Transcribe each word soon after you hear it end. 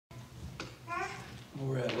All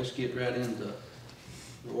right, let's get right into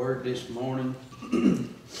the Word this morning.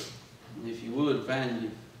 If you would, find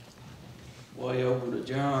your way over to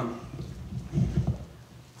John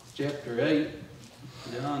chapter 8.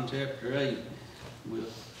 John chapter 8. We'll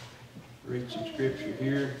read some scripture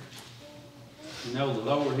here. You know, the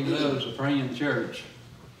Lord, He loves a praying church.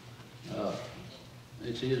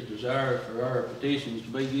 It's His desire for our petitions to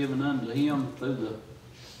be given unto Him through the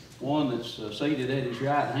one that's seated at His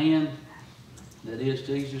right hand. That is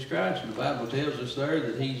Jesus Christ. And the Bible tells us there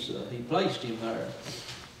that He placed Him there.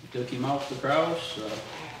 He took Him off the cross,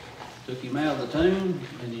 took Him out of the tomb,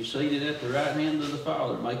 and He's seated at the right hand of the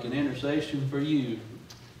Father, making intercession for you.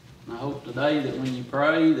 And I hope today that when you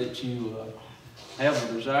pray that you have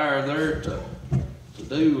a desire there to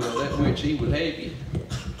do that which He would have you.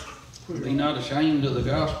 Be not ashamed of the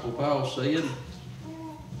gospel, Paul said.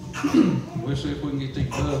 We'll see if we can get these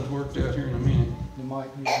bugs worked out here in a minute. The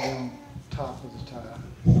mic needs to be on top of the tie.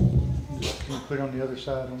 Just, can you put it on the other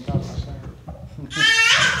side, on top of the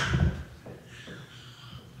center?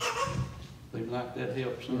 Seems like that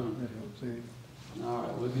helps some. That helps you. All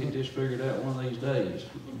right, we'll get this figured out one of these days.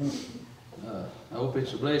 I hope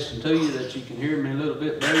it's a blessing to you that you can hear me a little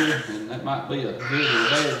bit better, and that might be a good or a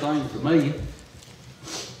bad thing for me.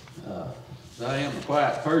 I am a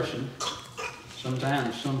quiet person.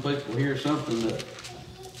 Sometimes some people hear something that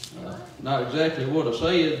not exactly what I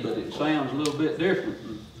said, but it sounds a little bit different.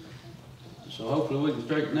 So hopefully we can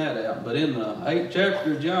straighten that out. But in the 8th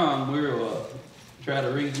chapter of John, we'll try to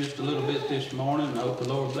read just a little bit this morning. I hope the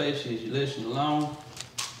Lord bless you as you listen along.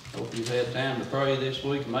 Hope you've had time to pray this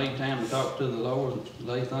week, made time to talk to the Lord,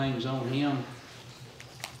 lay things on Him.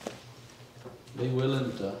 Be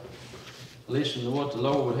willing to listen to what the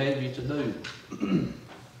Lord would have you to do.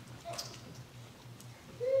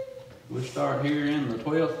 We'll start here in the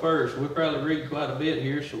 12th verse. We'll probably read quite a bit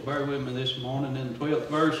here, so bear with me this morning. In the 12th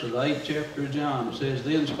verse of the 8th chapter of John, it says,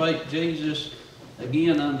 Then spake Jesus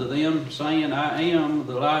again unto them, saying, I am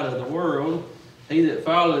the light of the world. He that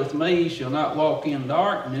followeth me shall not walk in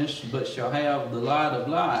darkness, but shall have the light of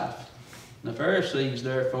life. And the Pharisees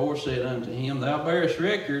therefore said unto him, Thou bearest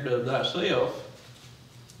record of thyself.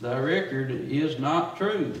 Thy record is not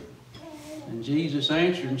true. And Jesus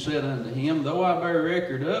answered and said unto him, Though I bear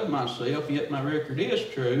record of myself, yet my record is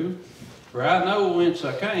true. For I know whence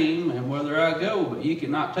I came, and whither I go, but ye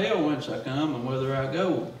cannot tell whence I come, and whither I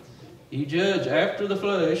go. Ye judge after the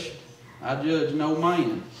flesh, I judge no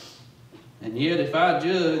man. And yet if I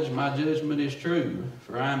judge, my judgment is true,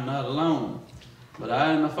 for I am not alone, but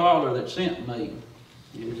I and the Father that sent me.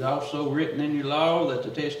 It is also written in your law that the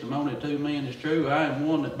testimony of two men is true. I am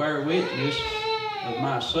one that bear witness of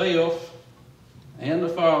myself, and the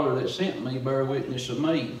Father that sent me bear witness of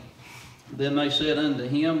me. Then they said unto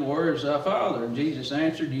him, Where is thy Father? And Jesus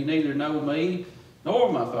answered, Ye neither know me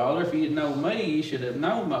nor my Father. If ye had known me, ye should have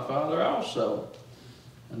known my Father also.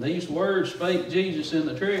 And these words spake Jesus in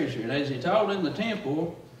the treasury, and as he taught in the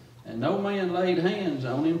temple, and no man laid hands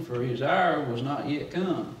on him, for his hour was not yet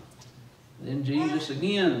come. Then said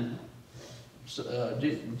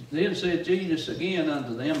Jesus again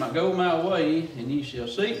unto them, I go my way, and ye shall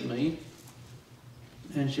seek me,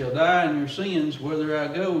 and shall die in your sins. Whither I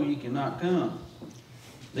go, ye cannot come.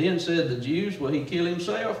 Then said the Jews, Will he kill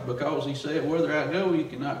himself? Because he said, Whither I go, ye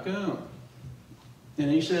cannot come. And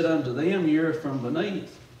he said unto them, Ye are from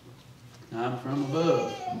beneath, I am from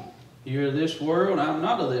above. Ye are of this world, I am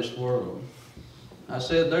not of this world. I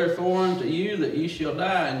said therefore unto you that ye shall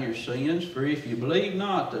die in your sins, for if you believe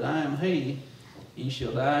not that I am He, ye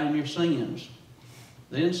shall die in your sins.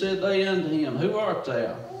 Then said they unto him, Who art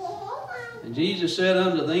thou? And Jesus said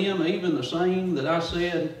unto them, Even the same that I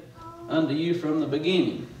said unto you from the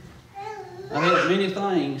beginning. I have many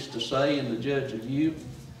things to say and to judge of you,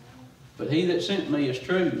 but he that sent me is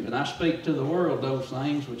true, and I speak to the world those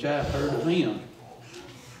things which I have heard of him.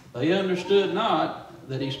 They understood not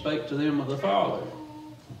that he spake to them of the Father.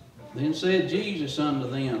 Then said Jesus unto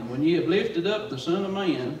them, When ye have lifted up the Son of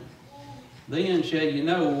Man, then shall ye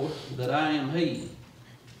know that I am He,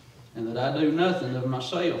 and that I do nothing of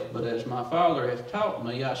myself, but as my Father hath taught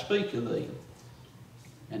me, I speak of thee.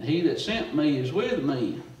 And he that sent me is with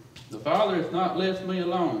me. The Father hath not left me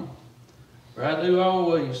alone, for I do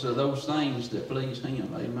always those things that please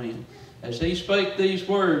Him. Amen. As he spake these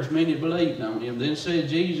words, many believed on him. Then said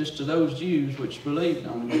Jesus to those Jews which believed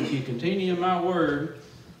on him, If ye continue in my word,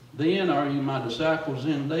 then are you my disciples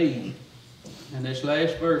indeed. And this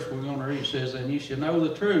last verse we're going to read says, And ye shall know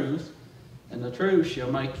the truth, and the truth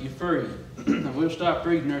shall make you free. And we'll stop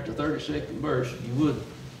reading there at the 32nd verse. If you would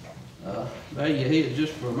bow your head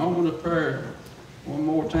just for a moment of prayer one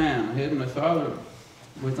more time. Heavenly Father,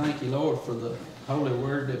 We thank you, Lord, for the holy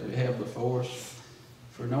word that we have before us,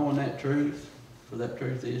 for knowing that truth, for that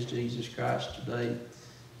truth is Jesus Christ today.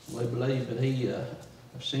 We believe that he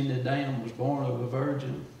ascended down, was born of a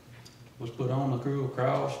virgin, was put on the cruel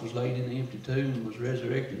cross, was laid in the empty tomb, was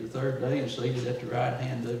resurrected the third day, and seated at the right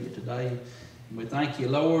hand of you today. And we thank you,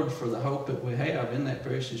 Lord, for the hope that we have in that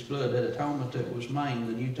precious blood, that atonement that was made,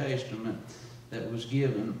 the New Testament that was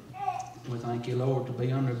given. We thank you, Lord, to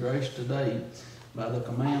be under grace today by the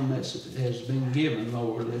command that has been given,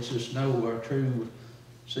 Lord. Lets us know our true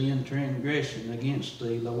sin transgression against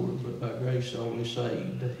thee, Lord, but by grace are we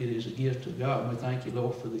saved. It is a gift of God. We thank you,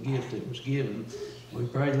 Lord, for the gift that was given. We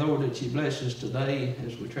pray, Lord, that you bless us today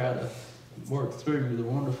as we try to work through the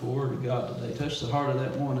wonderful word of God today. Touch the heart of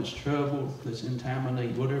that one that's troubled, that's in time of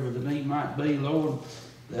need. Whatever the need might be, Lord,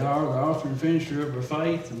 thou art the author and finisher of our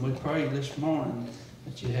faith, and we pray this morning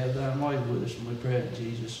that you have thine way with us, and we pray in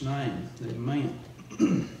Jesus' name. Amen.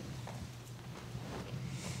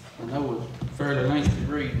 I know it's fairly lengthy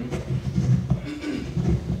reading,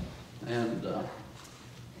 and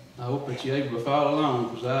I hope that you're able to follow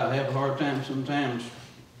along, because I have a hard time sometimes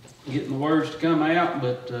getting the words to come out,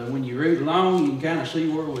 but when you read along, you can kind of see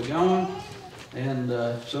where we're going. And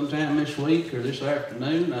sometime this week or this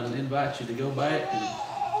afternoon, I'd invite you to go back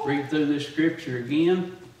and read through this scripture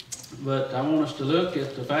again. But I want us to look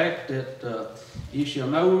at the fact that you shall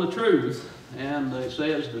know the truth, and it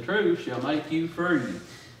says the truth shall make you free.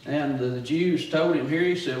 And the Jews told him here,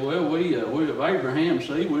 he said, well, we of Abraham,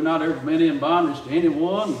 see, we've not ever been in bondage to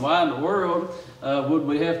anyone. Why in the world would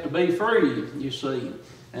we have to be free, you see?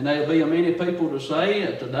 And there'll be many people to say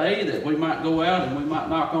today that we might go out and we might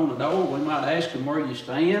knock on the door. We might ask them where you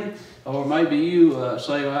stand. Or maybe you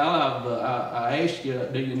say, well, I asked you,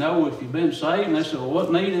 do you know if you've been saved? And they say, well,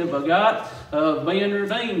 what need have I got of being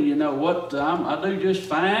redeemed? You know what, I do just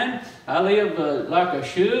fine. I live like I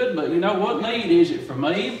should, but you know, what need is it for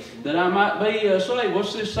me that I might be saved?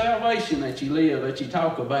 What's this salvation that you live, that you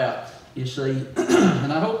talk about, you see?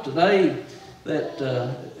 And I hope today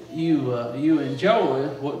that you enjoy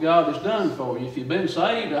what God has done for you. If you've been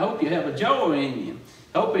saved, I hope you have a joy in you.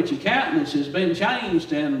 I hope that your countenance has been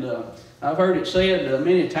changed. And I've heard it said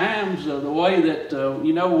many times the way that,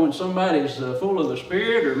 you know, when somebody's full of the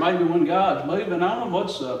Spirit, or maybe when God's moving on them,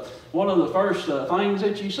 what's one of the first things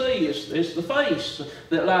that you see is the face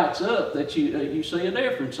that lights up, that you see a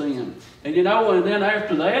difference in. And you know, and then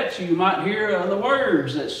after that, you might hear the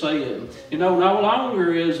words that's said. You know, no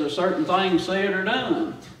longer is a certain thing said or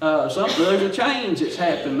done. There's a change that's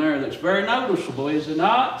happened there that's very noticeable, is it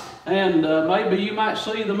not? And maybe you might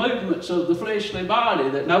see the movements of the fleshly body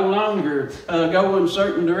that no longer go in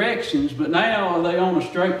certain directions, but now they on a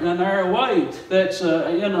straight and narrow way that's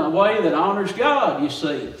in a way that honors God, you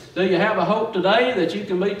see. Do you have a hope today that you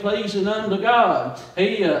can be pleasing unto God?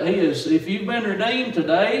 He is, if you've been redeemed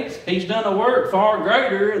today, He's done a work far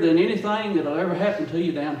greater than anything that'll ever happen to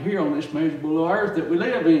you down here on this miserable earth that we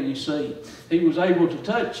live in, you see. He was able to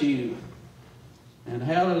touch you. And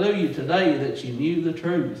hallelujah today that you knew the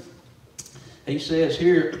truth. He says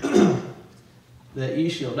here that you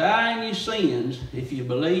shall die in your sins if you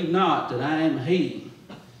believe not that I am He.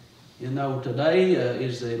 You know, today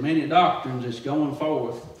is the many doctrines that's going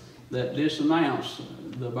forth that disannounce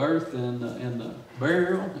the birth and the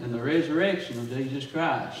burial and the resurrection of Jesus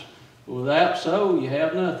Christ. Without so, you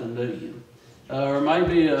have nothing, do you? Or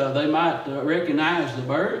maybe they might recognize the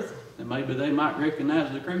birth, and maybe they might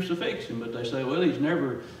recognize the crucifixion, but they say, well, He's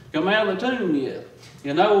never come out of the tomb yet.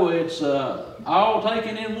 You know, it's all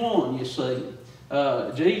taken in one, you see.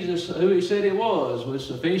 Jesus, who He said He was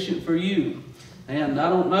sufficient for you. And I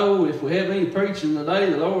don't know if we have any preaching today,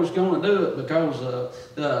 the Lord's going to do it, because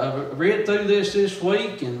I've read through this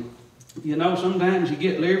week, and you know, sometimes you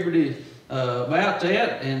get liberty about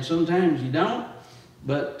that, and sometimes you don't.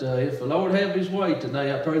 But if the Lord have His way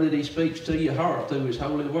today, I pray that He speaks to your heart through His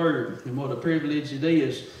holy word, and what a privilege it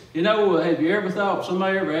is. You know, have you ever thought,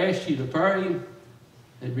 somebody ever asked you to pray?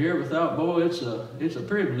 Have you ever thought, boy, it's a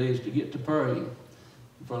privilege to get to pray?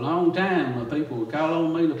 For a long time, people would call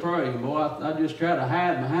on me to pray, and boy, I just try to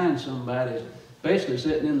hide behind somebody, especially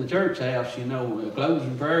sitting in the church house, you know,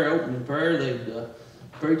 closing prayer, opening prayer. The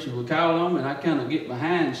preacher would call on me, and I kind of get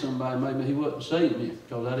behind somebody. Maybe he wouldn't see me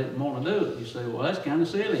because I didn't want to do it. You say, well, that's kind of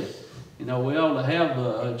silly. You know, we ought to have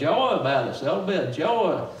a joy about us. There ought to be a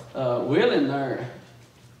joy willing there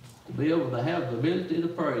to be able to have the ability to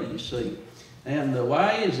pray, you see. And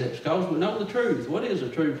why is it? Because we know the truth. What is the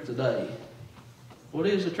truth today? What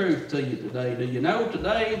is the truth to you today? Do you know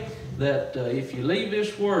today that if you leave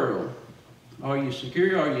this world, are you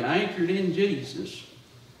secure? Are you anchored in Jesus?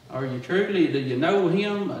 Are you truly, do you know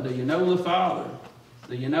Him? Do you know the Father?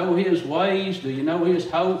 Do you know His ways? Do you know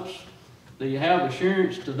His hopes? Do you have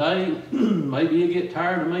assurance today? Maybe you get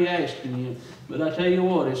tired of me asking you, but I tell you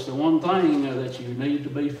what, it's the one thing that you need to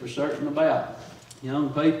be for certain about. Young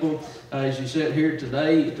people, as you sit here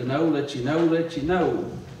today, to know that you know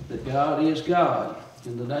that God is God.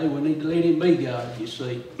 And today we need to let Him be God, you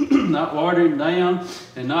see. Not water Him down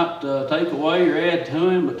and not take away or add to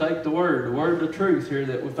Him, but take the word of truth here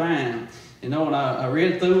that we find. You know, and I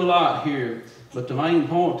read through a lot here. But the main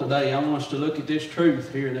point today, I want us to look at this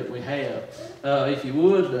truth here that we have. If you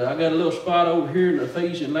would, I got a little spot over here in the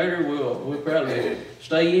Ephesian letter. We'll probably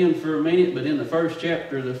stay in for a minute, but in the first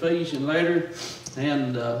chapter of the Ephesian letter,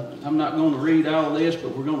 and I'm not going to read all this,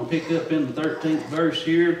 but we're going to pick up in the 13th verse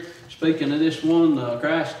here, speaking of this one,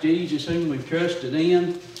 Christ Jesus, whom we've trusted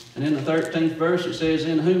in. And in the 13th verse it says,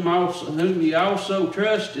 in whom ye also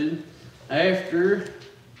trusted, after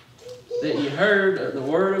that ye heard the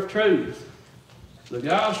word of truth, the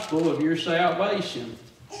gospel of your salvation,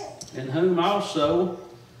 in whom also,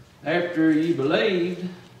 after ye believed,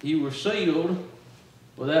 you were sealed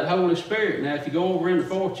with that Holy Spirit. Now, if you go over in the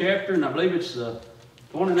 4th chapter, and I believe it's the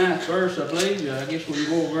 29th verse, I guess we can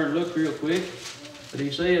go over and look real quick. But he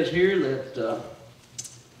says here that,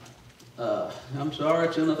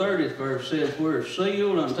 it's in the 30th verse, it says, we're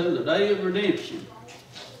sealed unto the day of redemption.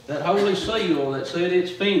 That holy seal that said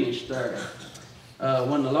it's finished there.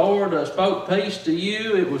 When the Lord spoke peace to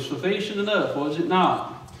you, it was sufficient enough, was it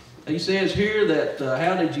not? He says here that,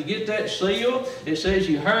 how did you get that seal? It says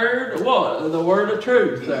you heard what? The word of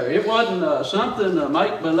truth there. It wasn't something to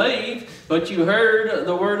make believe, but you heard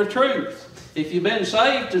the word of truth. If you've been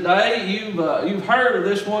saved today, you've heard of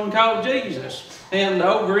this one called Jesus. And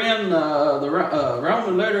over in the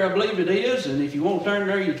Roman letter, I believe it is, and if you want to turn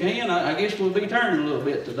there, you can. I guess we'll be turning a little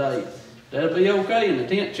bit today. That'll be okay. In the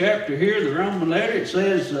 10th chapter here, the Roman letter, it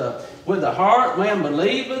says, with the heart man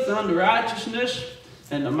believeth unto righteousness,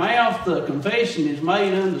 and the mouth the confession is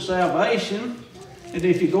made unto salvation. And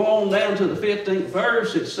if you go on down to the 15th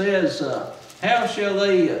verse, it says, how shall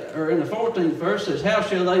they, or in the 14th verse, it says, how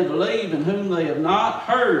shall they believe in whom they have not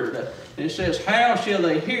heard? And it says, how shall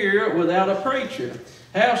they hear without a preacher?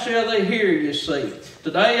 How shall they hear, you see?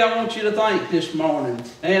 Today I want you to think this morning,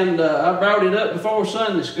 and I brought it up before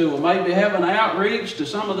Sunday school, maybe have an outreach to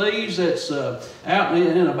some of these that's out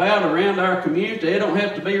and about around our community. They don't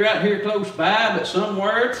have to be right here close by, but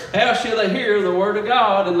somewhere. How shall they hear the Word of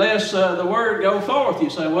God unless the Word go forth? You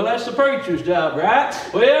say, well, that's the preacher's job, right?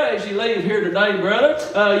 Well, as you leave here today,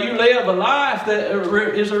 brother, you live a life that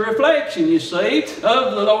is a reflection, you see,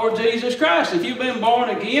 of the Lord Jesus Christ. If you've been born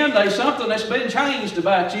again, there's something that's been changed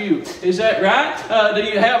about you. Is that right? Do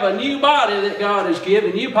you have a new body that God has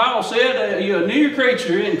given you? Paul said you're a new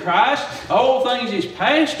creature in Christ. All things is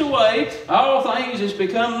passed away. All things is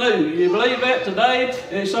become new. You believe that today?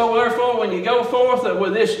 And so therefore, when you go forth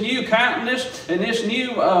with this new countenance and this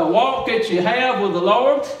new walk that you have with the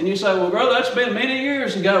Lord, and you say, well, brother, that's been many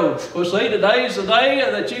years ago. Well, see, today's the day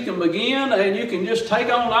that you can begin and you can just take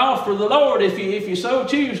on off for the Lord if you so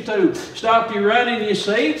choose to. Stop your running, you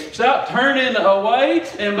see. Stop turning away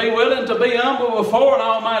and be willing to be humble before an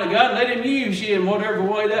Almighty God and let Him use you in whatever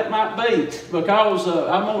way that might be. Because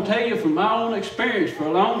I'm going to tell you from my own experience for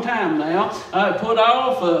a long time now, I put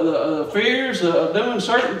off the fears of doing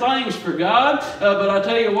certain things for God. But I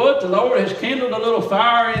tell you what, the Lord has kindled a little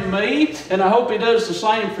fire in me, and I hope He does the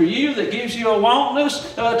same for you, that gives you a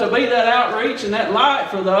wantness to be that outreach and that light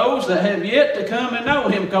for those that have yet to come and know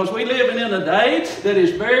Him. Because we're living in a day that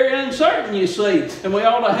is very uncertain, you see. And we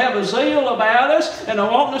ought to have a zeal about us and a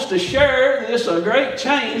wantness to share this great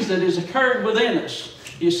change that has occurred within us.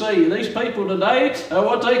 You see, these people today,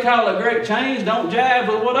 what they call a great change don't jive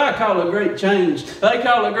with what I call a great change. They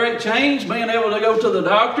call a great change being able to go to the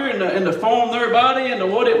doctor and to form their body into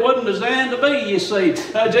what it wasn't designed to be, you see.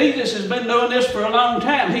 Jesus has been doing this for a long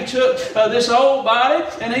time. He took this old body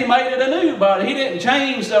and He made it a new body. He didn't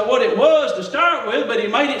change what it was to start with, but He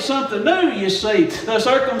made it something new, you see. The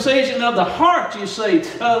circumcision of the heart, you see.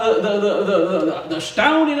 The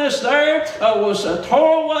stoniness there was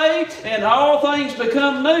tore away, and all things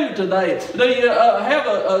become new today. Do you have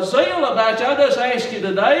a zeal about you? I just ask you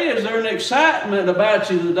today, is there an excitement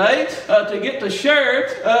about you today to get to share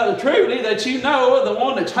truly that you know the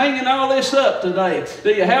one that's hanging all this up today?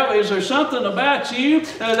 Is there something about you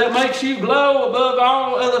that makes you glow above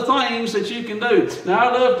all other things that you can do? Now,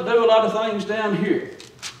 I love to do a lot of things down here.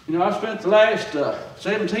 You know, I spent the last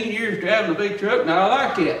 17 years driving a big truck. Now, I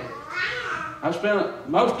like it. I spent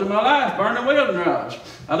most of my life burning welding rods.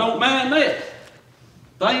 I don't mind that.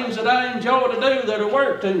 Things that I enjoy to do that are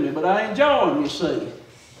work to me, but I enjoy them, you see.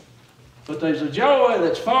 But there's a joy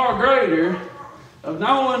that's far greater of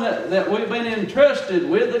knowing that we've been entrusted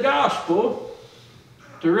with the gospel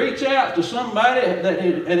to reach out to somebody that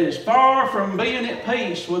is far from being at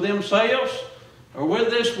peace with themselves or with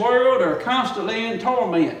this world, or constantly in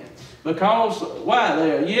torment. Because, why?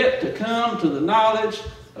 They are yet to come to the knowledge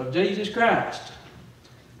of Jesus Christ.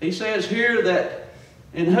 He says here that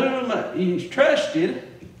in whom he's trusted,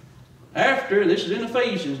 after, this is in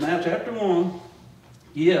Ephesians now, chapter 1,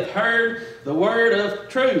 ye have heard the word of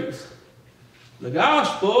truth, the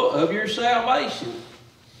gospel of your salvation.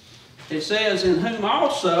 It says, in whom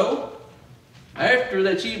also, after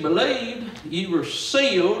that ye believed, ye were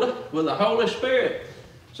sealed with the Holy Spirit.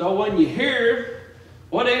 So when you hear,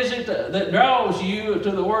 what is it that draws you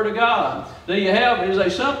to the Word of God? Is there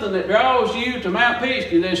something that draws you to Mount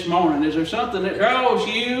Pisgah this morning? Is there something that draws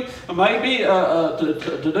you maybe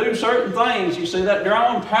to do certain things? You see, that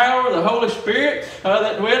drawing power of the Holy Spirit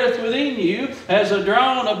that dwelleth within you has a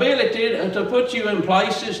drawing ability to put you in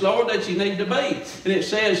places, Lord, that you need to be. And it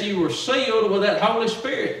says you were sealed with that Holy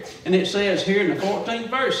Spirit. And it says here in the 14th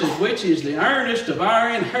verse, which is the earnest of our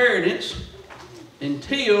inheritance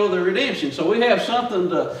until the redemption. So we have something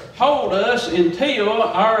to hold us until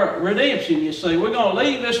our redemption. You see, we're going to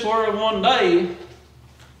leave this world one day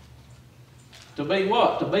to be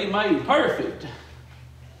what? To be made perfect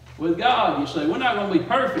with God. You see, we're not going to be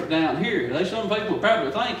perfect down here. Some people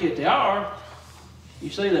probably think that they are.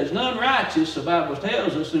 You see, there's none righteous, the Bible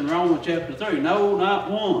tells us in Romans chapter 3. No,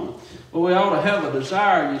 not one. But we ought to have a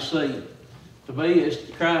desire, you see, to be as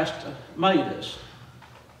Christ made us.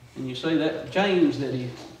 And you see that change that he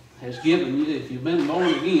has given you, if you've been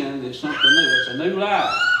born again, is something new. It's a new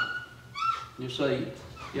life. You see,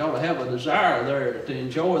 you ought to have a desire there to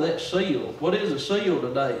enjoy that seal. What is a seal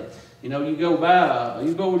today? You know, you go buy,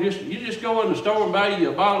 you just go in the store and buy you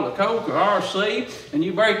a bottle of Coke or RC, and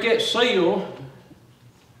you break that seal.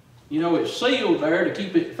 You know, it's sealed there to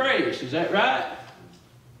keep it fresh. Is that right?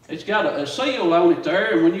 It's got a seal on it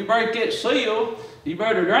there, and when you break that seal, you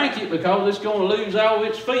better drink it because it's going to lose all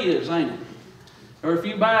its fizz, ain't it? Or if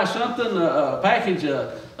you buy something, a package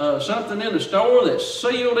of something in the store that's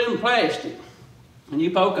sealed in plastic, and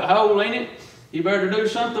you poke a hole in it, you better do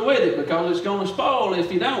something with it because it's going to spoil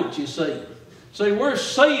if you don't, you see. See, we're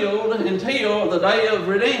sealed until the day of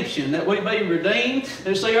redemption, that we be redeemed.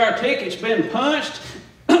 And see, our ticket's been punched.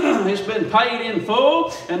 It's been paid in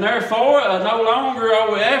full, and therefore no longer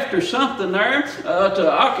are we after something there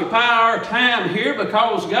to occupy our time here,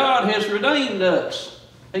 because God has redeemed us.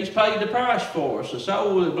 He's paid the price for us. The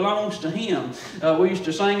soul that belongs to Him. We used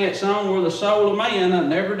to sing that song where the soul of man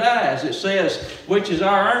never dies. It says, which is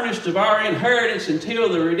our earnest of our inheritance until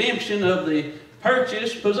the redemption of the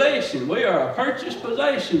purchased possession. We are a purchased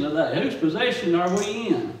possession today. Whose possession are we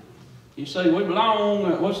in? You say, we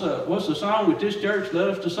belong, what's the song that this church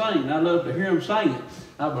loves to sing? I love to hear them sing it.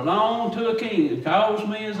 I belong to a king who calls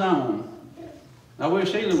me his own. I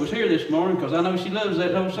wish Sheila was here this morning, because I know she loves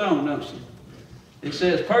that whole song, don't she? It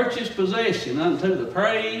says, purchase possession unto the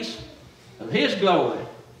praise of his glory.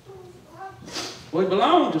 We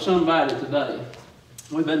belong to somebody today.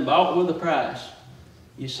 We've been bought with a price.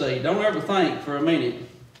 You see, don't ever think for a minute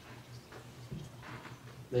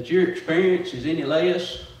that your experience is any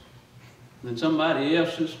less than somebody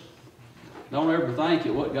else's. Don't ever think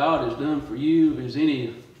that what God has done for you is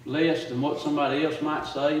any less than what somebody else might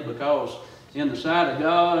say, because in the sight of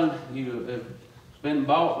God, you have been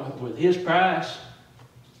bought with His price.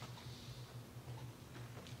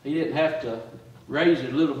 He didn't have to raise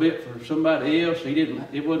it a little bit for somebody else.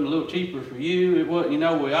 It wasn't a little cheaper for you. It wasn't, you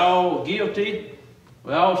know, we all guilty.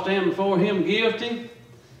 We all stand before Him guilty.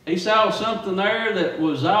 He saw something there that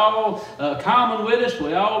was all common with us.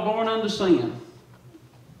 We all born unto sin.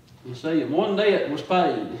 You see, one debt was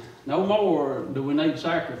paid. No more do we need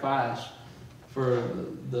sacrifice for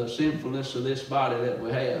the sinfulness of this body that we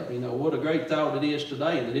have. You know, what a great thought it is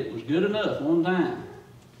today that it was good enough one time.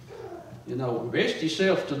 You know, rest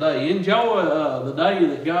yourself today. Enjoy the day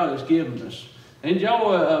that God has given us.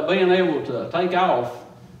 Enjoy being able to take off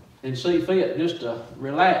and see fit just to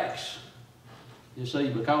relax. You see,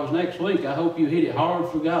 because next week I hope you hit it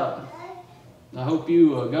hard for God. I hope you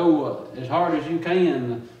go as hard as you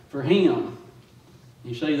can for Him.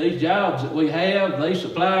 You see, these jobs that we have, they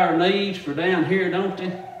supply our needs for down here, don't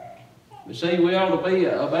they? But see, we ought to be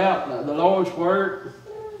about the Lord's work,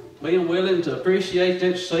 being willing to appreciate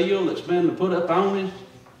that seal that's been put up on it.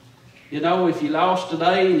 You know, if you lost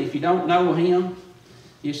today and if you don't know Him,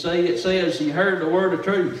 you see, it says you heard the word of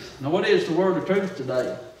truth. Now, what is the word of truth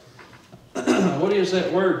today? What is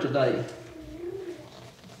that word today?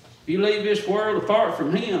 If you leave this world apart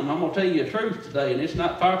from Him, I'm going to tell you the truth today, and it's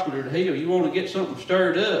not popular to hear. You want to get something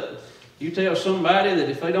stirred up You tell somebody that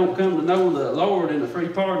if they don't come to know the Lord and the free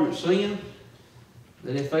pardon of sin,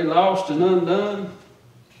 that if they lost and undone,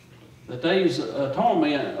 that there's a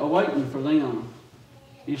torment awaiting for them.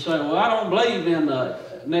 You say, well, I don't believe in the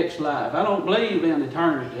next life. I don't believe in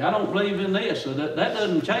eternity. I don't believe in this. So that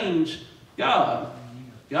doesn't change God.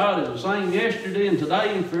 God is the same yesterday and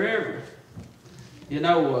today and forever. You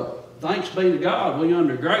know, thanks be to God, we're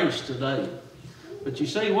under grace today. But you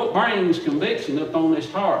see, what brings conviction up on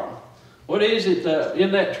this heart? What is it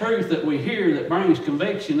in that truth that we hear that brings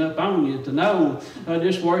conviction up on you to know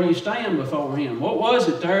just where you stand before Him? What was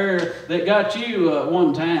it there that got you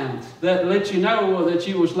one time that let you know that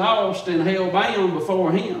you was lost and held bound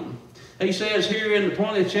before Him? He says here in the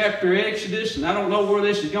 20th chapter of Exodus, and I don't know where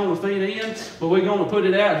this is going to fit in, but we're going to put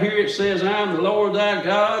it out here. It says, I am the Lord thy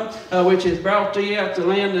God, which hath brought thee out of the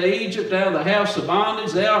land of Egypt, out of the house of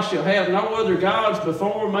bondage. Thou shalt have no other gods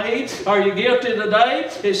before me. Are you guilty today?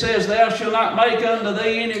 It says, thou shalt not make unto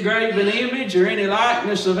thee any graven image or any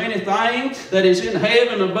likeness of anything that is in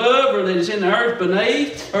heaven above, or that is in the earth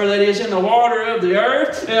beneath, or that is in the water of the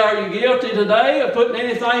earth. Are you guilty today of putting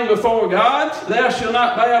anything before God? Thou shalt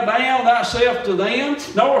not bow down thyself to them,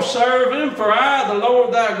 nor serve them, for I, the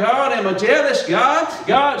Lord thy God, am a jealous God.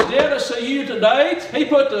 God's jealous of you today. He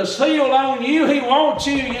put the seal on you. He wants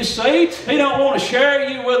you, you see. He don't want to share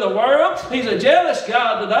you with the world. He's a jealous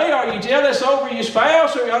God today. Are you jealous over your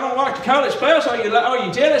spouse? Or I don't like to call it spouse. Are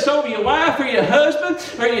you jealous over your wife or your husband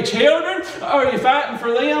or your children? Are you fighting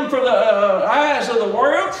for them for the eyes of the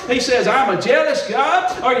world? He says, I'm a jealous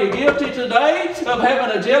God. Are you guilty today of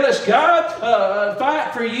having a jealous God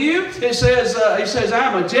fight for you? He says,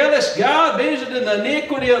 I'm a jealous God, visiting the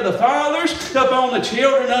iniquity of the fathers upon the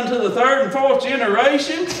children unto the third and fourth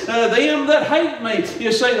generation, them that hate me.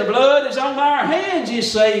 You see, the blood is on our hands, you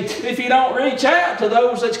see. If you don't reach out to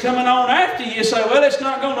those that's coming on after you, say, well, it's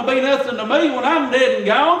not going to be nothing to me when I'm dead and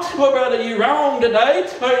gone. Well, brother, you're wrong today.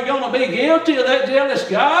 Are you going to be guilty of that jealous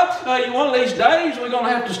God? One of these days, we're going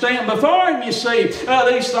to have to stand before Him, you see.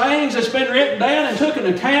 These things that's been written down and took an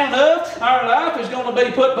account of, our life is going to be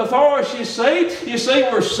put before us, you see. You see,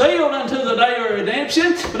 we're sealed unto the day of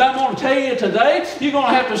redemption. But I'm going to tell you today, you're going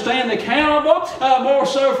to have to stand accountable more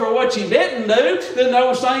so for what you didn't do than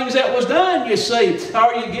those things that was done, you see.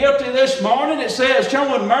 Are you guilty this morning? It says,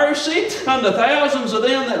 showing mercy unto thousands of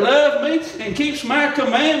them that love me and keeps my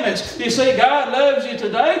commandments. You see, God loves you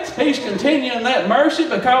today. He's continuing that mercy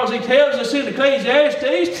because He tells us in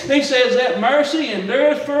Ecclesiastes, He says that mercy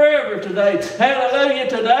endureth forever today. Hallelujah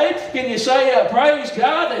today. Can you say, praise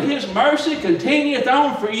God that His mercy continueth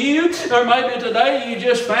on for you? Or maybe today you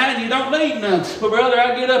just find you don't need none. But brother,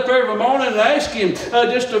 I get up every morning and ask Him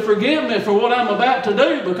just to forgive me for what I'm about to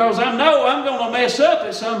do, because I know I'm going to mess up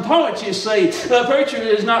at some point, you see. The preacher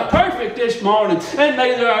is not perfect this morning, and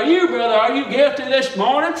neither are you, brother. Are you guilty this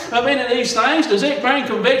morning of any of these things? Does it bring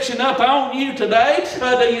conviction up on you today?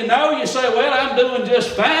 Do you know? You say, well, I'm doing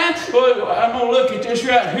just fine. Well, I'm going to look at this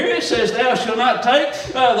right here. It says, thou shalt not take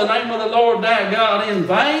the name of the Lord thy God in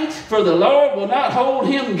vain, for the Lord will not hold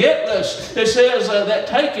him guiltless. It says that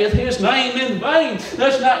taketh His name in vain.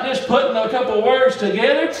 That's not just putting a couple words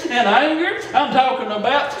together in anger. I'm talking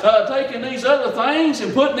about taking these other things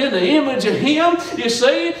and putting in the image of Him, you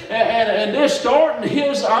see, and distorting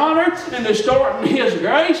His honor and distorting His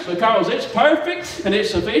grace, because it's perfect and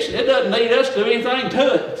it's sufficient. It doesn't need us to do anything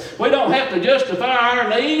to it. We don't have to justify our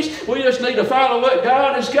needs. We just need to follow what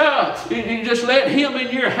God has got. You just let Him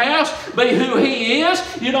in your house be who He is.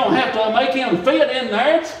 You don't have to make Him fit in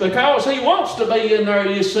there because He wants to be in there,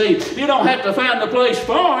 you see. You don't have to find a place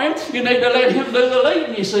for Him. You need to let Him do the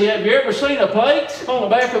leading, you see. Have you ever seen a plate on the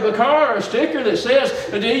back of a car or a sticker that says,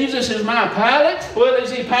 Jesus is my pilot? Well,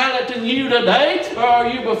 is He piloting you today? Or are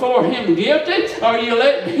you before Him guilty? Or are you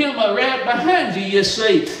letting Him right behind you, you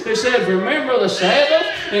see? It says, remember the Sabbath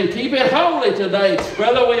and keep it holy today.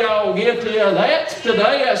 Brother, we all guilty of that.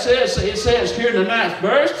 Today it says here in the 9th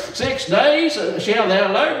verse, 6 days shall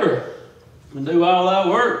thou labor and do all thy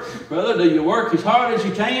work. Brother, do you work as hard as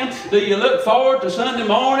you can? Do you look forward to Sunday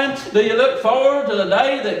morning? Do you look forward to the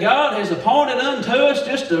day that God has appointed unto us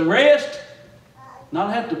just to rest?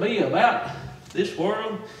 Not have to be about this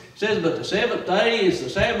world. It says, but the 7th day is the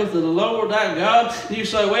Sabbath of the Lord thy God. You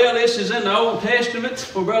say, well, this is in the Old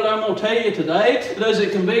Testament. Well, brother, I'm going to tell you today, does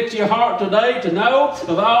it convict your heart today to know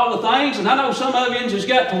of all the things? And I know some of you just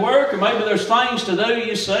got to work, or maybe there's things to do,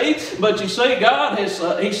 you see. But you see, God has,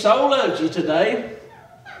 He so loves you today.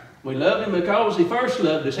 We love Him because He first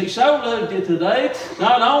loved us. He so loved you today.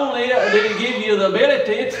 Not only did He give you the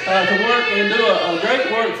ability to work and do a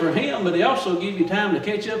great work for Him, but He also give you time to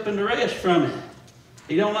catch up and to rest from it.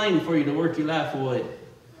 He don't aim for you to work your life away.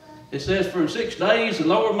 It says, for in 6 days the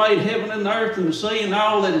Lord made heaven and earth and the sea and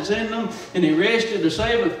all that is in them, and he rested the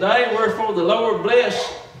seventh day, wherefore the Lord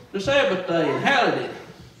blessed the Sabbath day and hallowed it.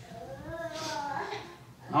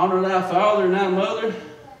 Honor thy father and thy mother,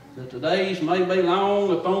 that the days may be long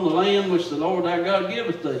upon the land which the Lord thy God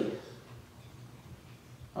giveth thee.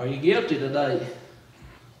 Are you guilty today?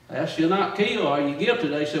 Thou shalt not kill. Are you guilty?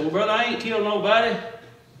 They say, well, brother, I ain't killed nobody.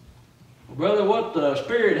 Well, brother, what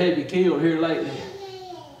spirit have you killed here lately?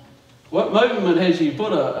 What movement have you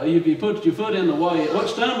put your foot in the way? What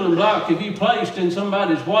stumbling block have you placed in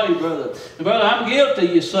somebody's way, brother? Brother, I'm guilty,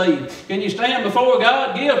 you see. Can you stand before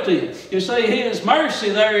God guilty? You see, his mercy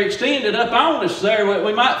there extended up on us there.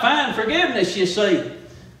 We might find forgiveness, you see.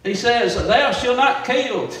 He says, thou shalt not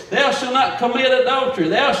kill, thou shalt not commit adultery,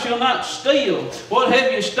 thou shalt not steal. What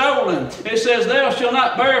have you stolen? It says, thou shalt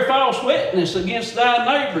not bear false witness against thy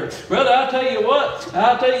neighbor. Brother, I'll tell you what,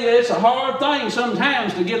 it's a hard thing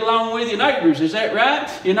sometimes to get along with your neighbors. Is that right?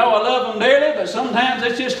 You know, I love them dearly, but sometimes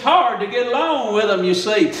it's just hard to get along with them, you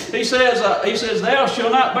see. He says, thou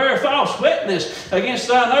shalt not bear false witness against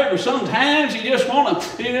thy neighbor. Sometimes you just want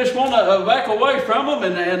to back away from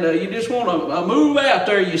them, and you just want to move out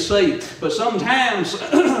there, you see. But sometimes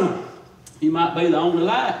you might be the only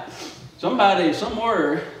light. Somebody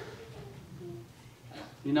somewhere,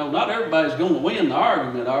 you know, not everybody's going to win the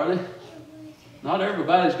argument, are they? Not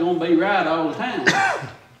everybody's going to be right all the time.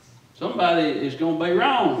 Somebody is going to be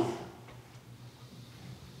wrong.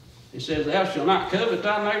 He says, thou shalt not covet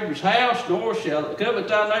thy neighbor's house, nor shalt covet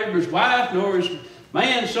thy neighbor's wife, nor his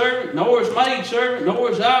manservant, nor his maidservant, nor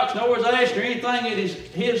his ox, nor his ass, nor anything that is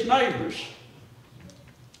his neighbor's.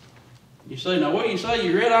 You say, now what do you say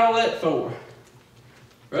you read all that for?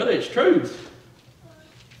 Brother, it's truth.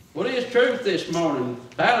 What is truth this morning?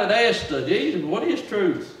 Pilate asked Jesus, what is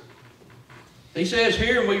truth? He says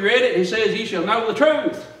here, and we read it, he says, ye shall know the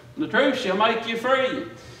truth. The truth shall make you free.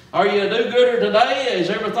 Are you a do-gooder today? Is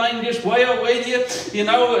everything just well with you? You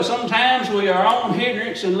know, sometimes we are on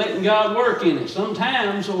hindrance and letting God work in it.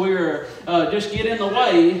 Sometimes we're just get in the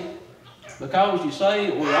way because you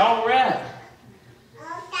say we're all right.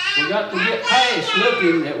 We got to get past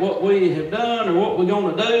looking at what we have done or what we're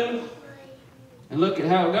going to do and look at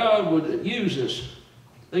how God would use us.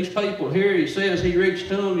 These people here, he says, he reached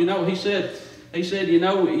to them, you know, he said, you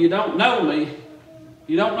know, you don't know me.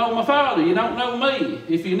 You don't know my Father. You don't know me.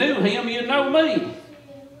 If you knew him, you'd know me.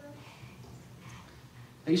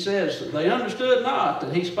 He says, they understood not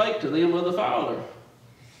that he spake to them of the Father.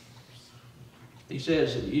 He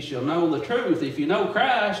says, you shall know the truth. If you know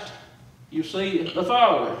Christ, you see the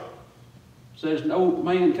Father. It says, no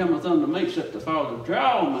man cometh unto me except the Father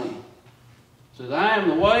draw me. It says, I am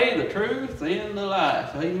the way, the truth, and the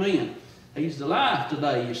life. Amen. He's the life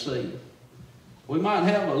today, you see. We might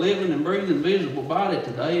have a living and breathing visible body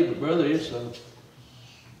today, but brother, it's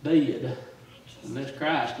dead. Unless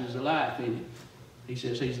Christ is the life in it. He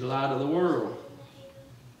says he's the light of the world.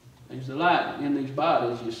 He's the light in these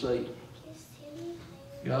bodies, you see.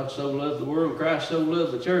 God so loved the world, Christ so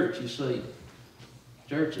loved the church, you see.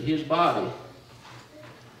 Church is his body.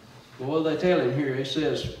 But what do they tell him here? It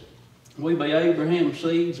says, we be Abraham's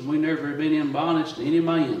seeds, and we never have been in bondage to any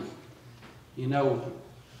man. You know,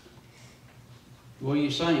 what are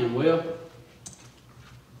you saying? Well,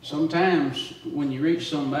 sometimes when you reach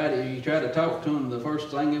somebody or you try to talk to them, the first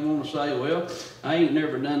thing they want to say, well, I ain't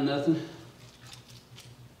never done nothing.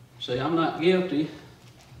 See, I'm not guilty.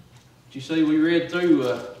 But you see, we read through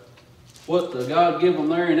what God gave them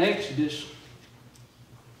there in Exodus.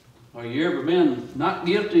 Have you ever been not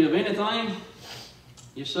guilty of anything?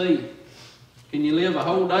 You see, can you live a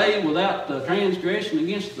whole day without transgression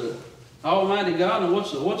against the Almighty God? And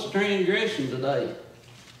what's the transgression today?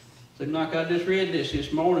 Seems like I just read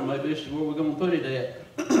this morning. Maybe this is where we're going to put it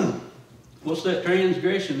at. What's that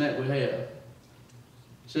transgression that we have? It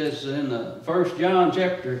says in 1 John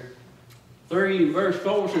chapter 3 and verse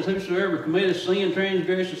 4 says, whosoever committeth sin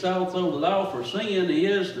transgresseth also the law, for sin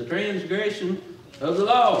is the transgression of the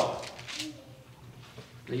law.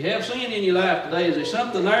 Do you have sin in your life today? Is there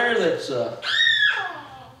something there that's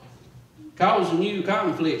causing you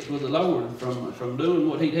conflicts with the Lord from doing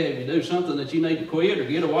what he'd have you do? Something that you need to quit or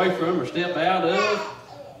get away from or step out of,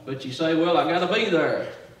 but you say, well, I got to be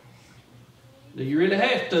there. Do you really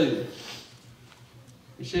have to?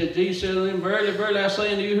 He said, Jesus said to them, verily, verily, I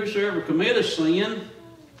say unto you, whosoever committeth sin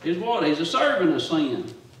is what? He's a servant of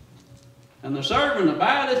sin. And the servant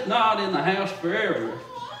abideth not in the house forever,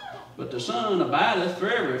 but the Son abideth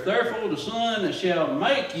forever. If therefore the Son shall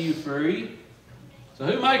make you free. So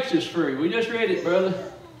who makes us free? We just read it,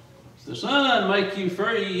 brother. If the Son make you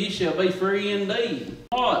free, ye shall be free indeed.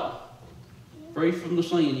 What? free from the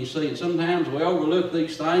sin, you see. And sometimes we overlook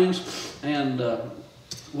these things, and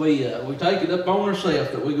we take it up on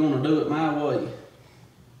ourselves that we're going to do it my way.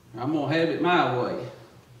 I'm going to have it my way.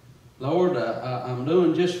 Lord, I'm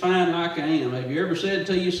doing just fine like I am. Have you ever said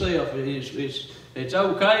to yourself, it's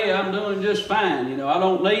okay, I'm doing just fine. You know, I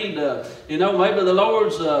don't need, maybe the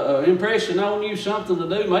Lord's impressing on you something to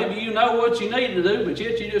do. Maybe you know what you need to do, but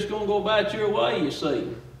yet you're just going to go about your way, you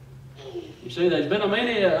see. You see, there's been a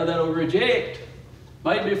many that'll reject,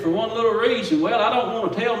 maybe for one little reason. Well, I don't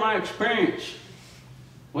want to tell my experience.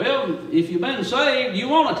 Well, if you've been saved, you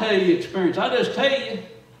want to tell your experience. I just tell you,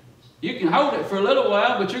 you can hold it for a little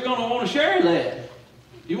while, but you're going to want to share that.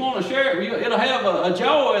 You want to share it, it'll have a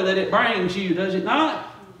joy that it brings you, does it not?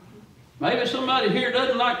 Maybe somebody here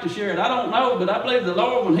doesn't like to share it. I don't know, but I believe the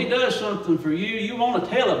Lord, when He does something for you, you want to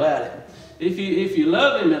tell about it. If you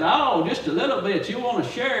love Him at all, just a little bit, you want to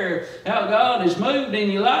share how God has moved in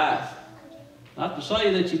your life. Not to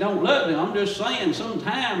say that you don't love Him. I'm just saying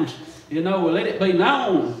sometimes, let it be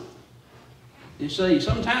known. You see,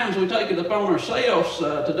 sometimes we take it upon ourselves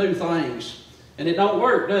to do things, and it don't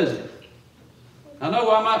work, does it? I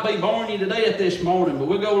know I might be boring you to death this morning, but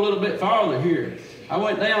we'll go a little bit farther here. I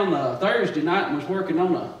went down Thursday night and was working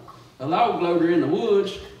on a log loader in the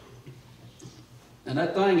woods, and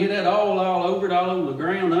that thing, it had all over it, all over the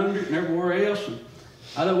ground, under it, and everywhere else. And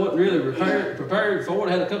I wasn't really prepared for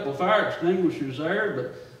it. I had a couple of fire extinguishers there,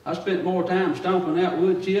 but I spent more time stomping out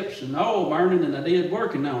wood chips and oil burning than I did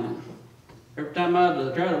working on it. Every time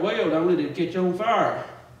I'd try to weld on it, it'd catch on fire.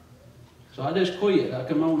 So I just quit. I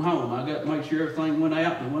come on home. I got to make sure everything went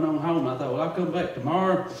out and went on home. I thought, well, I'll come back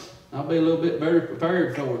tomorrow. I'll be a little bit better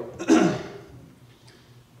prepared for it.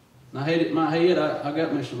 And I had it in my head. I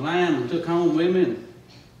got me some lime and took home with me. And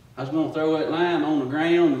I was going to throw that lime on the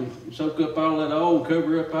ground and soak up all that oil and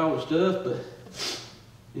cover up all the stuff. But,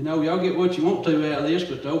 y'all get what you want to out of this,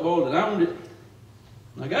 but the old boy that owned it,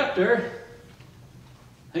 when I got there,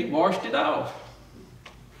 he washed it off.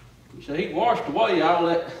 You see, he washed away all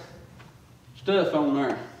that stuff on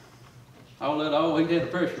there. All that oil, he had a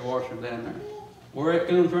pressure washer down there. Where it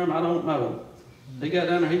come from, I don't know. He got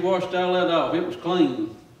down there, he washed all that off. It was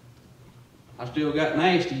clean. I still got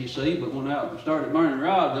nasty, you see, but when I started burning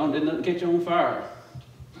rods on, didn't nothing catch on fire.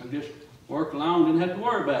 I just worked along, didn't have to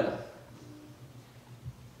worry about it.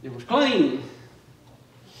 It was clean.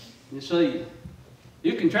 You see,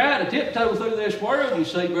 you can try to tiptoe through this world, you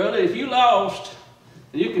see, brother. If you lost,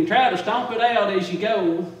 you can try to stomp it out as you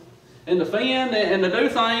go and defend and to do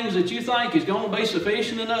things that you think is going to be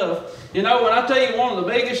sufficient enough. When I tell you one of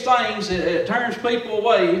the biggest things that turns people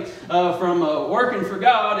away from working for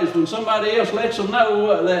God is when somebody else lets them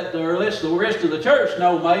know that, or lets the rest of the church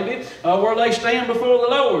know maybe, where they stand before the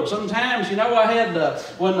Lord. Sometimes, I had,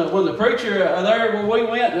 when the preacher there where we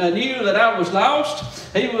went knew that I was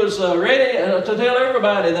lost, he was ready to tell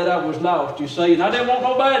everybody that I was lost, you see. And I didn't want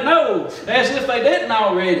nobody to know, as if they didn't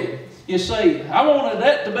already. You see, I wanted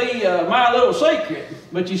that to be my little secret.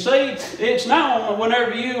 But you see, it's known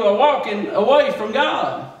whenever you are walking away from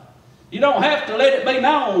God. You don't have to let it be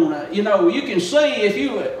known. You can see if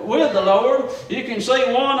you with the Lord, you can see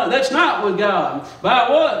one that's not with God. By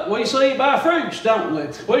what? We see by fruits, don't we?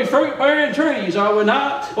 We fruit-bearing trees, are we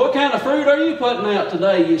not? What kind of fruit are you putting out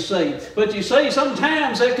today, you see? But you see,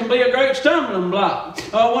 sometimes it can be a great stumbling block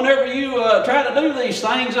whenever you try to do these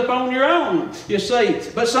things up on your own, you see.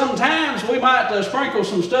 But sometimes we might sprinkle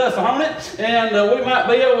some stuff on it, and we might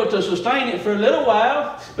be able to sustain it for a little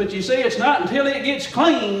while. But you see, it's not until it gets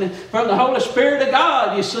clean from the Holy Spirit of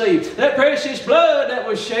God, you see. That precious blood that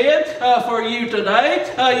was shed for you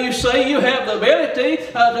today, you see, you have the ability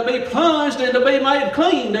to be plunged and to be made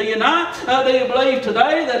clean, do you not? Do you believe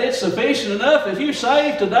today that it's sufficient enough? If you're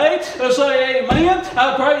saved today, say amen.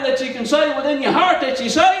 I pray that you can say within your heart that you're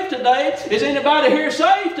saved today. Is anybody here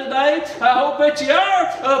saved today? I hope that you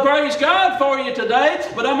are. Praise God for you today.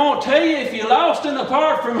 But I'm going to tell you, if you're lost and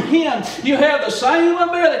apart from Him, you have the same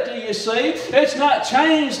ability, you see. It's not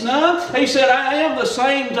changed none. He said, I am the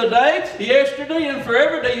same today, yesterday, and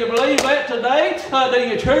forever. Do you believe that today? Do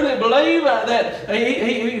you truly believe that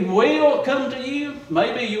he will come to you?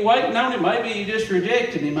 Maybe you're waiting on Him. Maybe you just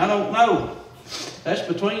rejected Him. I don't know. That's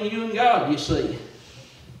between you and God, you see.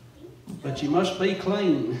 But you must be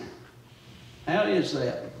clean. How is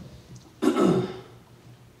that?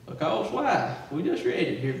 Because why? We just read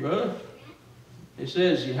it here, brother. It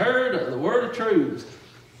says, you heard the word of truth.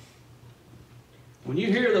 When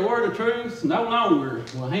you hear the word of truth, no longer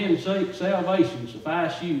will handshake salvation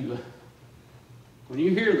suffice you. When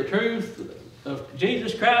you hear the truth of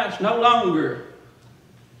Jesus Christ, no longer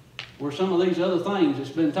will some of these other things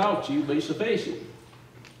that's been taught you be sufficient.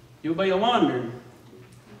 You'll be wondering.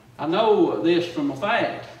 I know this from a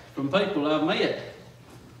fact, from people I've met.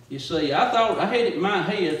 You see, I thought, I had it in my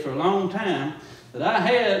head for a long time that I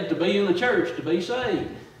had to be in the church to be saved.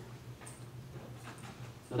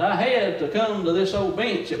 That I had to come to this old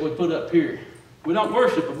bench that we put up here. We don't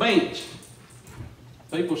worship a bench.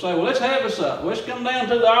 People say, well, let's have us up. Let's come down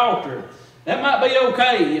to the altar. That might be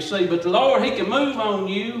okay, you see, but the Lord, He can move on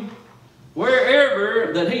you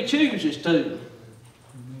wherever that He chooses to.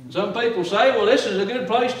 Some people say, well, this is a good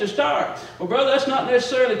place to start. Well, brother, that's not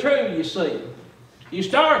necessarily true, you see. You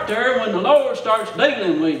start there when the Lord starts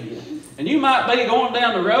dealing with you. And you might be going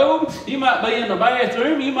down the road, you might be in the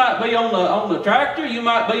bathroom, you might be on the tractor, you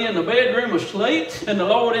might be in the bedroom asleep, and the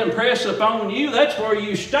Lord impress upon you. That's where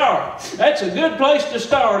you start. That's a good place to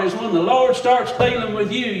start, is when the Lord starts dealing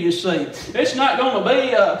with you, you see. It's not going to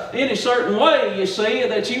be any certain way, you see,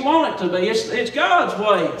 that you want it to be. It's God's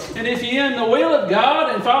way. And if you're in the will of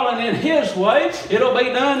God and following in His way, it'll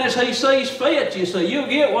be done as He sees fit, you see. You'll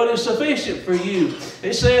get what is sufficient for you.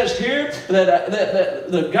 It says here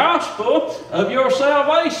that the gospel of your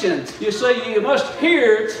salvation. You see, you must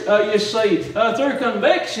hear, through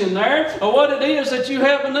conviction there, of what it is that you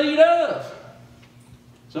have a need of.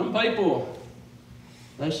 Some people,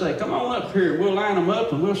 they say, come on up here, we'll line them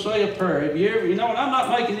up and we'll say a prayer. Have you ever, and I'm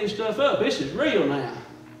not making this stuff up. This is real now.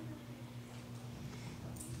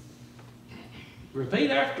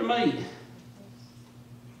 Repeat after me.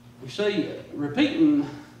 You see, repeating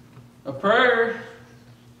a prayer,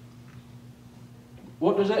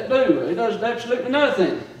 what does that do? It does absolutely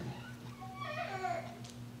nothing.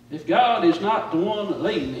 If God is not the one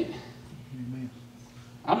leading it. Amen.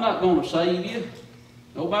 I'm not going to save you.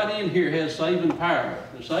 Nobody in here has saving power.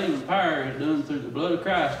 The saving power is done through the blood of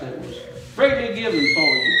Christ that was freely given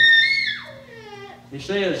for you. He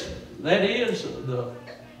says that is the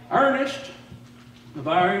earnest of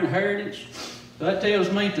our inheritance. So that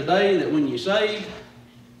tells me today that when you're saved,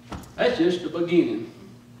 that's just the beginning.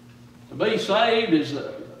 To be saved is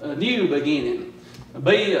a new beginning. To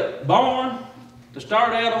be born, to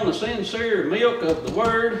start out on the sincere milk of the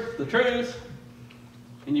Word, the truth,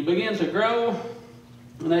 and you begin to grow.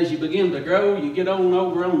 And as you begin to grow, you get on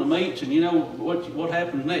over on the meats, and you know what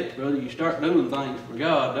happens next, brother. You start doing things for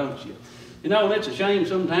God, don't you? And it's a shame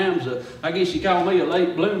sometimes. I guess you call me a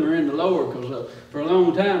late bloomer in the Lord, because for a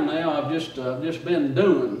long time now I've just been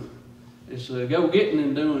doing. It's go-getting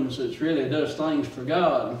and doing, so it really does things for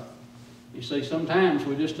God. You see, sometimes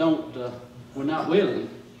we just don't, we're not willing.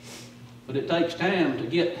 But it takes time to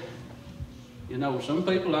get, some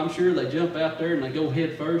people, I'm sure they jump out there and they go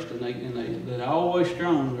head first, and they're always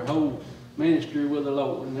strong their whole ministry with the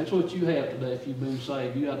Lord. And that's what you have today if you've been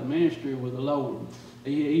saved. You got a ministry with the Lord.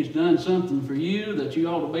 He's done something for you that you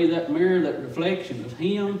ought to be that mirror, that reflection of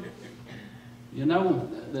Him.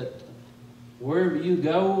 That wherever you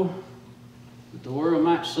go, that the world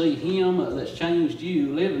might see Him that's changed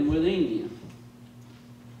you living within you.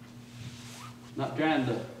 Not trying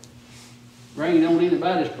to rain on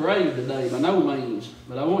anybody's parade today, by no means.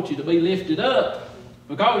 But I want you to be lifted up,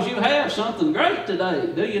 because you have something great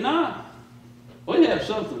today, do you not? We have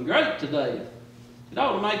something great today. It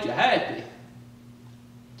ought to make you happy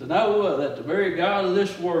to know that the very God of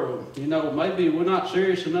this world, maybe we're not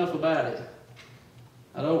serious enough about it.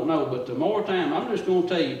 I don't know, but the more time, I'm just going to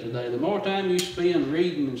tell you today, the more time you spend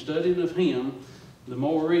reading and studying of Him, the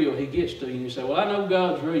more real He gets to you. And you say, well, I know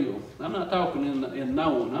God's real. I'm not talking in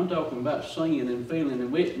knowing. I'm talking about seeing and feeling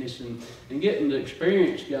and witnessing and getting to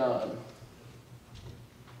experience God.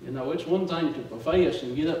 It's one thing to profess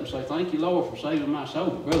and get up and say, thank you, Lord, for saving my soul.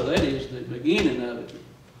 Brother, that is the beginning of it.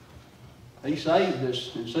 He saved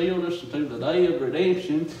us and sealed us until the day of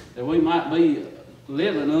redemption, that we might be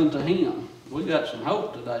living unto Him. We've got some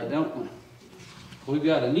hope today, don't we? We've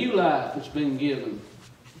got a new life that's been given.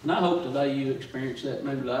 And I hope today you experience that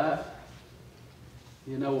new life.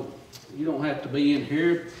 You don't have to be in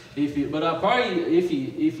here. But I pray if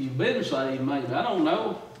you've been saved, maybe, I don't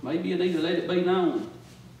know, maybe you need to let it be known.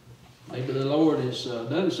 Maybe the Lord has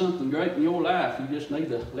done something great in your life. You just need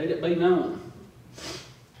to let it be known.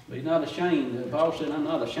 Be not ashamed. Paul said, I'm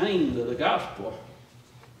not ashamed of the gospel.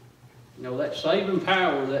 That saving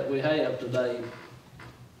power that we have today.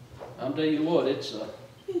 I'll tell you what, it's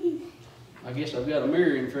I guess I've got a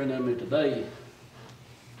mirror in front of me today,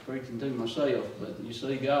 preaching to myself. But you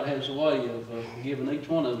see, God has a way of giving each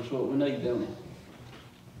one of us what we need, don't He?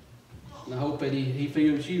 And I hope that He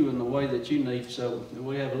fills you in the way that you need. So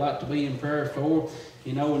we have a lot to be in prayer for,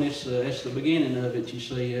 and it's the beginning of it. You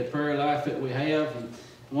see, a prayer life that we have. And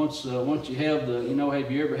once you have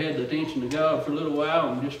have you ever had the attention of God for a little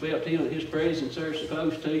while and just felt His presence there so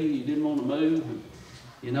close to you, you didn't want to move?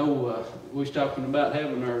 You know, we was talking about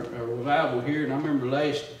having our revival here, and I remember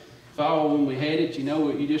last fall when we had it, you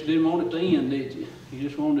know, you just didn't want it to end, did you? You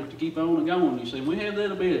just wanted it to keep on and going. You said, we have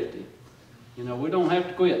that ability. You know, we don't have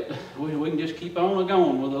to quit. We can just keep on and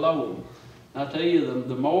going with the Lord. I tell you,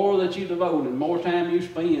 the more that you devote and the more time you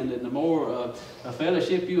spend and the more a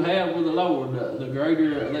fellowship you have with the Lord, the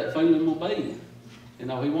greater that feeling will be. You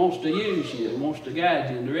know, He wants to use you. He wants to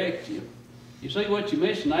guide you and direct you. You see what you're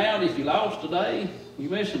missing out if you lost today?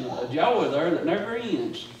 You're missing a joy there that never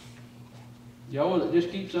ends. Joy that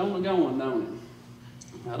just keeps on and going, don't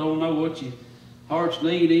it? I don't know what your heart's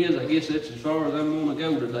need is. I guess that's as far as I'm going to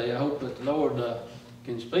go today. I hope that the Lord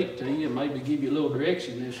can speak to you and maybe give you a little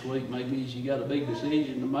direction this week. Maybe as you got a big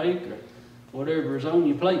decision to make or whatever is on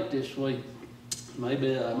your plate this week.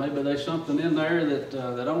 Maybe there's something in there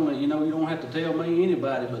that only, you know, you don't have to tell me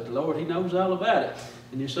anybody, but the Lord, He knows all about it.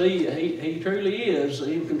 And you see, He truly is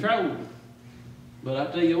in control. But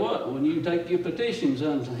I tell you what, when you take your petitions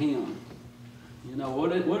unto Him, you know,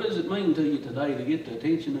 what does it mean to you today to get the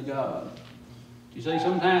attention of God? You see,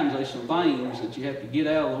 sometimes there's some things that you have to get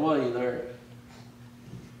out of the way there.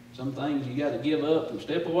 Some things you got to give up and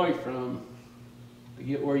step away from to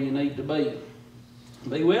get where you need to be.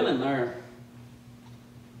 Be willing there.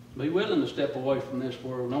 Be willing to step away from this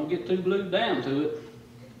world. Don't get too glued down to it.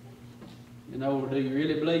 You know, do you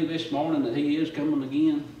really believe this morning that He is coming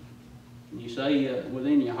again? And you say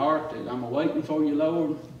within your heart that I'm waiting for you,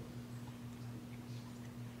 Lord.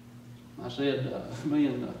 I said, me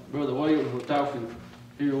and Brother Wales were talking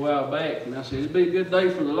here a while back, and I said, it'd be a good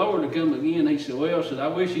day for the Lord to come again. He said, well, I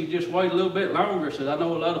wish He'd just wait a little bit longer. I said, I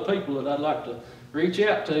know a lot of people that I'd like to reach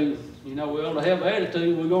out to. You know, we ought to have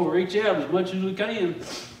attitude. We're going to reach out as much as we can.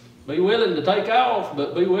 Be willing to take off,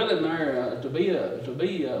 but be willing there to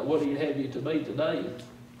be what He'd have you to be today.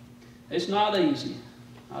 It's not easy.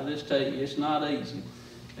 I'll just tell you, it's not easy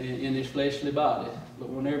in this fleshly body. But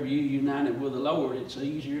whenever you unite it with the Lord, it's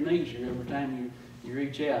easier and easier every time you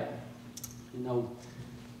reach out. You know,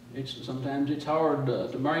 sometimes it's hard to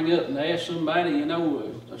bring up and to ask somebody, you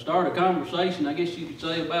know, start a conversation, I guess you could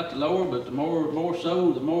say, about the Lord, but the more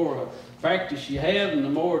so, the more practice you have and the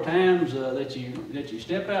more times that you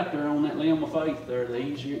step out there on that limb of faith there, the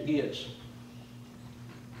easier it gets.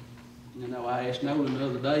 You know, I asked Nolan the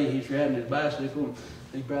other day, he's riding his bicycle,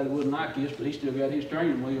 and he probably wouldn't like this, but he still got his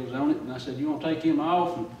training wheels on it, and I said, you want to take him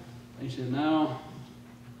off? And he said, no.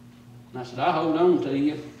 And I said, I'll hold on to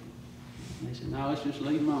you. And he said, no, let's just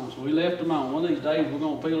leave him on. So we left him on. One of these days, we're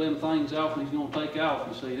going to peel them things off, and he's going to take off.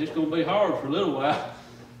 You see, it's going to be hard for a little while,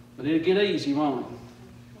 but it'll get easy, won't it?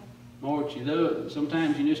 The more that you do it,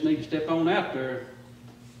 sometimes you just need to step on out there.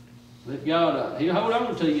 Let God, He'll hold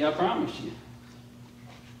on to you, I promise you.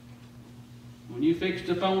 When you fixed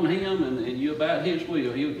upon Him and you about His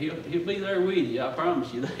will, He'll be there with you, I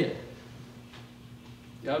promise you that.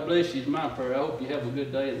 God bless you is my prayer. I hope you have a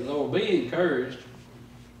good day of the Lord. Be encouraged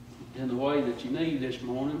in the way that you need this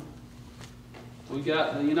morning. We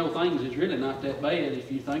got, you know, things that's really not that bad if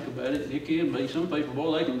you think about it. It can be. Some people,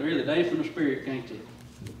 boy, they can really dampen the spirit, can't they?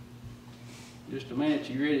 Just a minute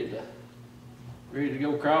you're ready to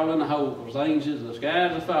go crawl in the hole, because things is, the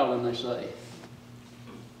skies are falling, they say.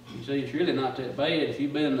 You see, it's really not that bad. If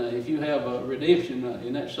you have a redemption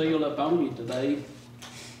and that seal up on you today,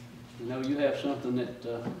 you know, you have something that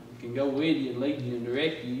can go with you and lead you and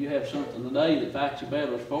direct you. You have something today that fights your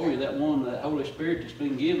battles for you, that Holy Spirit that's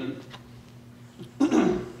been given.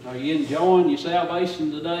 Are you enjoying your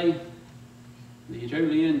salvation today? Do you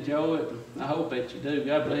truly enjoy it? I hope that you do.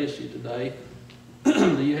 God bless you today.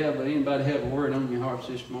 Do you have anybody have a word on your hearts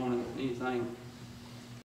this morning? Anything?